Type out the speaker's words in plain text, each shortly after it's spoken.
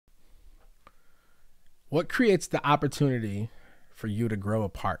What creates the opportunity for you to grow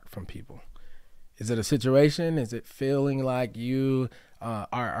apart from people? Is it a situation? Is it feeling like you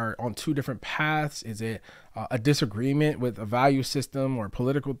are on two different paths? Is it a disagreement with a value system or a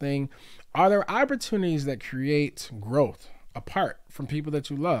political thing? Are there opportunities that create growth apart from people that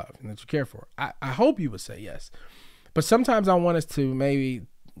you love and that you care for? I hope you would say yes. But sometimes I want us to maybe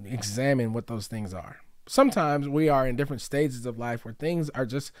examine what those things are. Sometimes we are in different stages of life where things are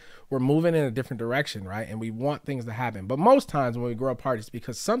just, we're moving in a different direction, right? And we want things to happen. But most times when we grow apart, it's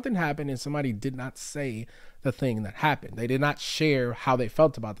because something happened and somebody did not say the thing that happened. They did not share how they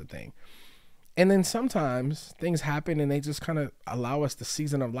felt about the thing. And then sometimes things happen and they just kind of allow us the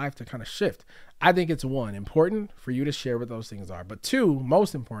season of life to kind of shift. I think it's one, important for you to share what those things are. But two,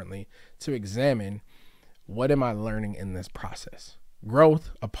 most importantly, to examine, what am I learning in this process?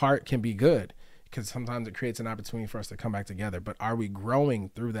 Growth apart can be good, because sometimes it creates an opportunity for us to come back together. But are we growing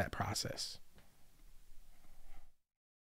through that process?